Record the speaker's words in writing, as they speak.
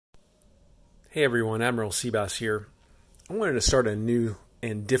Hey everyone, Admiral Seabass here. I wanted to start a new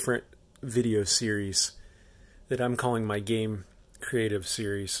and different video series that I'm calling my Game Creative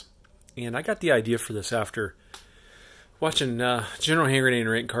Series. And I got the idea for this after watching General Hand Grenade and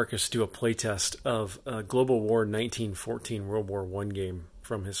Rank Carcass do a playtest of a Global War 1914 World War I game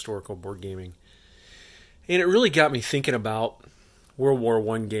from Historical Board Gaming. And it really got me thinking about World War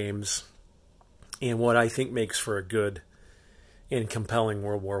I games and what I think makes for a good and compelling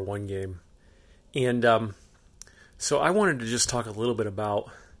World War I game. And so I wanted to just talk a little bit about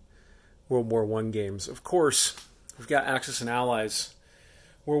World War I games. Of course, we've got Axis and Allies,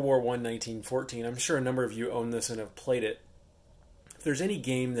 World War I 1914. I'm sure a number of you own this and have played it. If there's any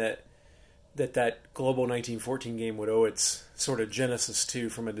game that Global 1914 game would owe its sort of genesis to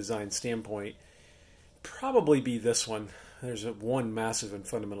from a design standpoint, probably be this one. There's one massive and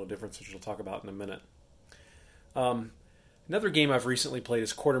fundamental difference, which we'll talk about in a minute. Another game I've recently played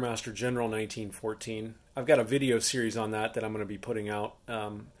is Quartermaster General 1914. I've got a video series on that I'm going to be putting out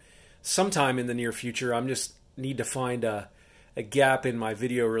sometime in the near future. I just need to find a gap in my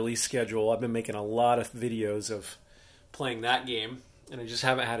video release schedule. I've been making a lot of videos of playing that game, and I just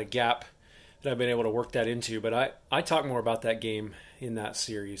haven't had a gap that I've been able to work that into. But I talk more about that game in that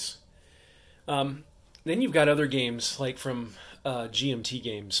series. Then you've got other games like from GMT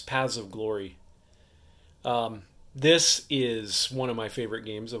games, Paths of Glory. This is one of my favorite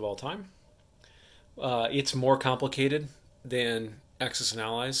games of all time. It's more complicated than Axis and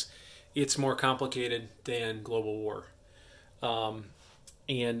Allies. It's more complicated than Global War.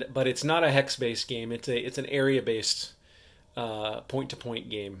 But it's not a hex-based game. It's an area-based point-to-point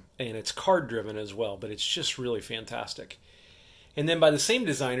game, and it's card-driven as well. But it's just really fantastic. And then by the same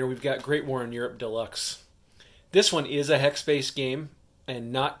designer, we've got Great War in Europe Deluxe. This one is a hex-based game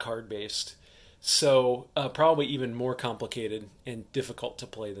and not card-based. So probably even more complicated and difficult to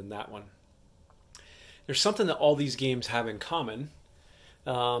play than that one. There's something that all these games have in common,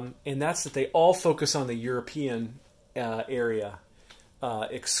 and that's that they all focus on the European area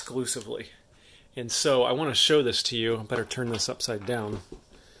exclusively. And so I want to show this to you. I better turn this upside down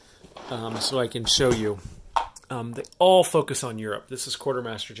so I can show you. They all focus on Europe. This is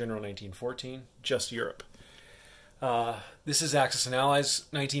Quartermaster General 1914, just Europe. This is Axis and Allies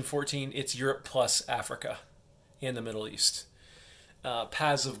 1914. It's Europe plus Africa and the Middle East.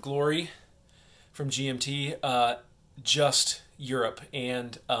 Paths of Glory from GMT, just Europe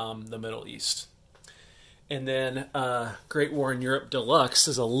and the Middle East. And then Great War in Europe Deluxe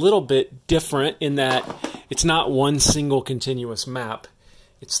is a little bit different in that it's not one single continuous map.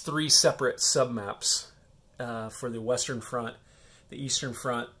 It's three separate submaps for the Western Front, the Eastern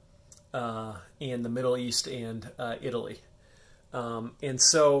Front, and the Middle East and Italy. And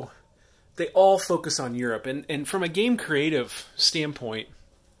so they all focus on Europe. And from a game creative standpoint,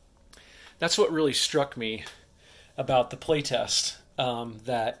 that's what really struck me about the playtest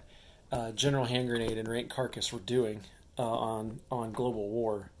that General Hand Grenade and Rank Carcass were doing on Global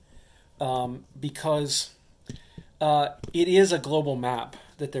War. Because it is a global map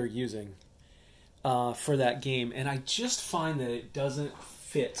that they're using for that game. And I just find that it doesn't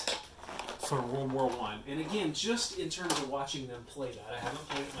fit for World War I. And again, just in terms of watching them play that, I haven't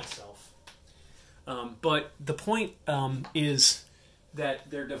played it myself. But the point is that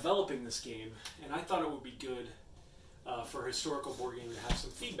they're developing this game, and I thought it would be good for Historical Board Gaming to have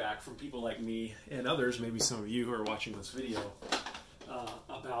some feedback from people like me and others, maybe some of you who are watching this video,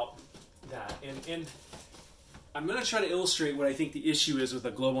 about that. And I'm going to try to illustrate what I think the issue is with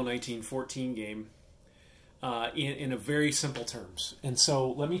a Global 1914 game in a very simple terms. And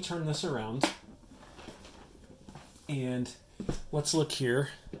so let me turn this around and let's look here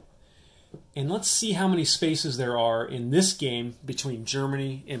and let's see how many spaces there are in this game between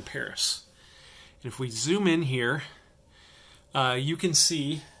Germany and Paris. And if we zoom in here, you can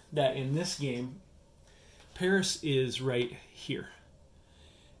see that in this game, Paris is right here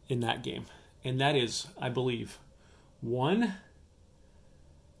in that game. And that is, I believe, 1,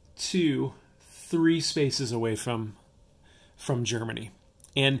 2, 3 spaces away from Germany.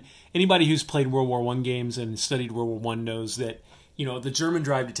 And anybody who's played World War I games and studied World War I knows that, you know, the German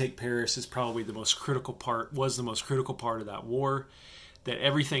drive to take Paris is probably the most critical part, was the most critical part of that war that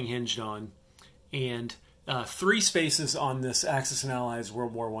everything hinged on. And 3 spaces on this Axis and Allies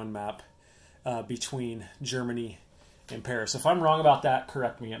World War I map between Germany and Paris. If I'm wrong about that,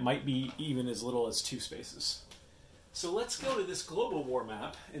 correct me. It might be even as little as 2 spaces. So let's go to this Global War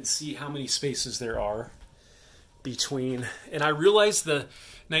map and see how many spaces there are between. And I realize the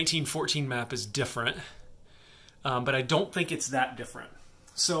 1914 map is different, but I don't think it's that different.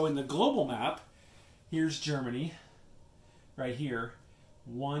 So in the global map, here's Germany right here.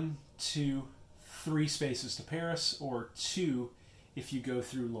 1, 2, 3 spaces to Paris, or 2 if you go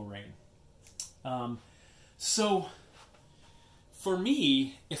through Lorraine. So for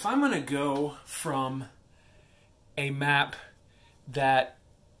me, if I'm going to go from a map that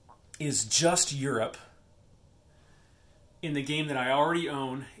is just Europe in the game that I already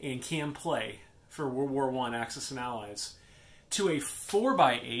own and can play for World War I Axis and Allies, to a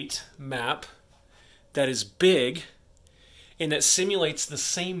 4x8 map that is big and that simulates the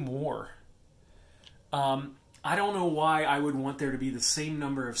same war, I don't know why I would want there to be the same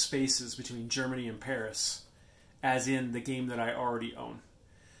number of spaces between Germany and Paris as in the game that I already own.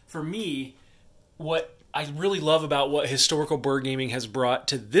 For me, what I really love about what historical board gaming has brought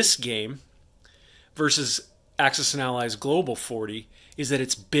to this game versus Axis and Allies Global 40 is that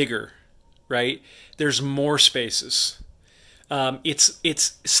it's bigger, right? There's more spaces.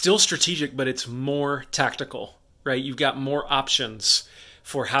 It's still strategic, but it's more tactical, right? You've got more options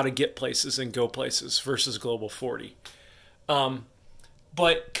for how to get places and go places versus Global 40.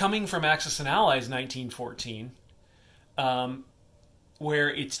 But coming from Axis and Allies 1914, where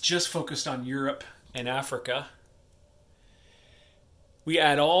it's just focused on Europe and Africa, we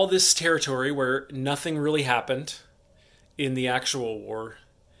add all this territory where nothing really happened in the actual war,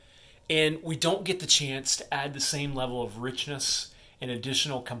 and we don't get the chance to add the same level of richness and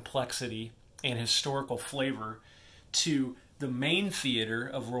additional complexity and historical flavor to the main theater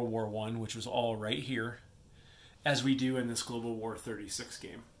of World War I, which was all right here, as we do in this Global War 36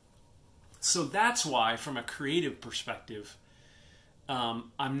 game. So that's why, from a creative perspective,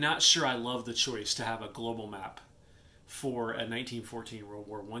 I'm not sure I love the choice to have a global map for a 1914 World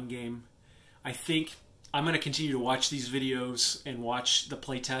War I game. I think I'm going to continue to watch these videos and watch the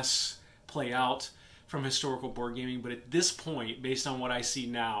playtests play out from historical board gaming, but at this point, based on what I see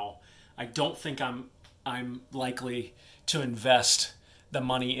now, I don't think I'm likely to invest the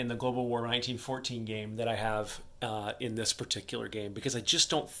money in the Global War 1914 game that I have in this particular game, because I just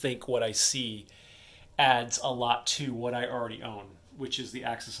don't think what I see adds a lot to what I already own, which is the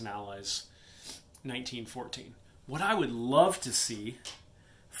Axis and Allies 1914. What I would love to see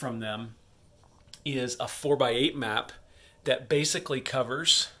from them is a 4x8 map that basically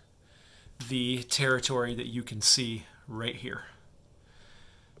covers the territory that you can see right here.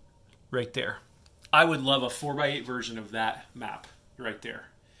 Right there. I would love a 4x8 version of that map right there,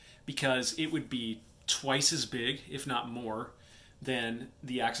 because it would be twice as big, if not more, than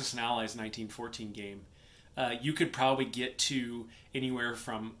the Axis and Allies 1914 game. You could probably get to anywhere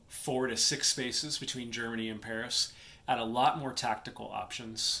from 4 to 6 spaces between Germany and Paris, add a lot more tactical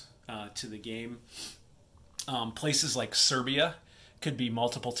options to the game. Places like Serbia could be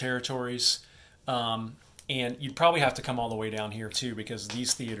multiple territories, and you'd probably have to come all the way down here too, because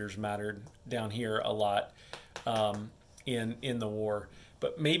these theaters mattered down here a lot in the war.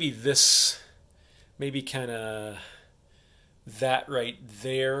 But maybe kind of that right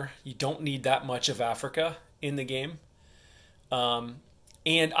there. You don't need that much of Africa in the game.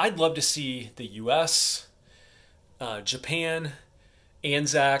 And I'd love to see the US, Japan,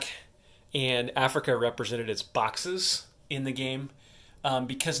 Anzac, and Africa represented as boxes in the game,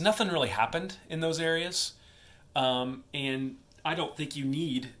 because nothing really happened in those areas. And I don't think you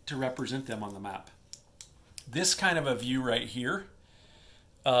need to represent them on the map. This kind of a view right here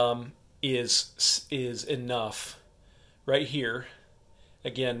is enough. Right here,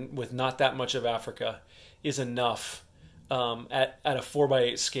 again, with not that much of Africa, is enough at a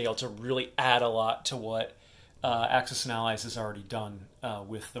 4x8 scale to really add a lot to what Axis and Allies has already done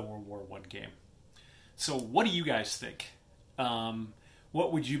with the World War I game. So what do you guys think?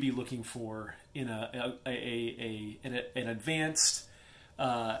 What would you be looking for in an advanced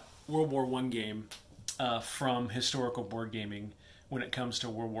World War I game from historical board gaming when it comes to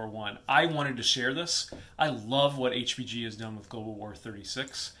World War I? I wanted to share this. I love what HBG has done with Global War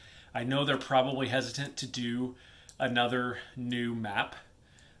 36. I know they're probably hesitant to do another new map,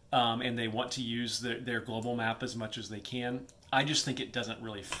 and they want to use their global map as much as they can. I just think it doesn't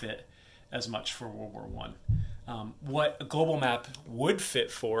really fit as much for World War I. What a global map would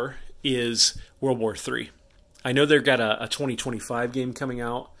fit for is World War III. I know they've got a 2025 game coming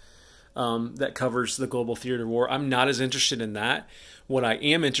out that covers the global theater war. I'm not as interested in that. What I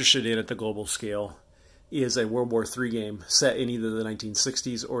am interested in at the global scale is a World War III game set in either the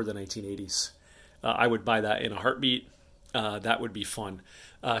 1960s or the 1980s. I would buy that in a heartbeat. That would be fun.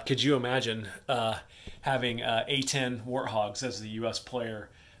 Could you imagine having A-10 Warthogs as the U.S. player?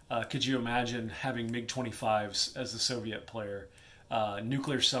 Could you imagine having MiG-25s as the Soviet player?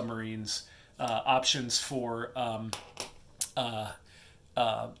 Nuclear submarines, options for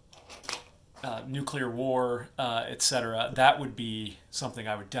nuclear war, etc., that would be something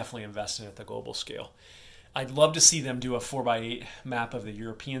I would definitely invest in at the global scale. I'd love to see them do a 4x8 map of the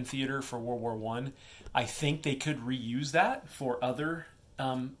European theater for World War One. I think they could reuse that for other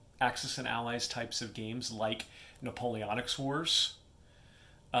Axis and Allies types of games like Napoleonics Wars.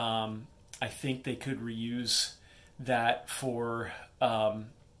 I think they could reuse that for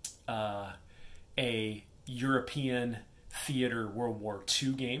a European theater World War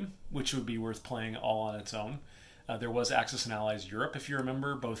II game, which would be worth playing all on its own. There was Axis and Allies Europe, if you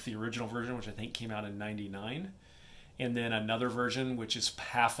remember, both the original version, which I think came out in '99, and then another version, which is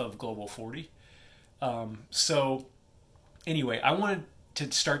half of Global 40. So anyway, I wanted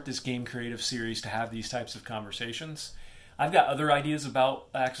to start this Game Creative series to have these types of conversations. I've got other ideas about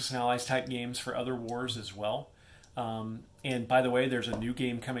Axis and Allies type games for other wars as well. And by the way, there's a new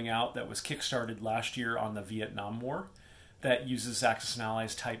game coming out that was kickstarted last year on the Vietnam War that uses Axis and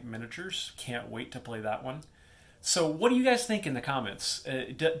Allies type miniatures. Can't wait to play that one. So what do you guys think in the comments?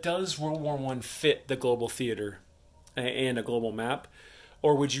 Does World War I fit the global theater and a global map?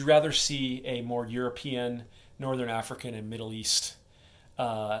 Or would you rather see a more European, Northern African, and Middle East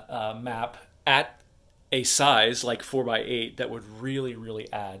map at a size like 4x8 that would really,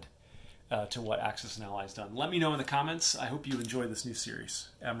 really add to what Axis and Allies done? Let me know in the comments. I hope you enjoy this new series.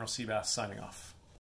 Admiral Seabass signing off.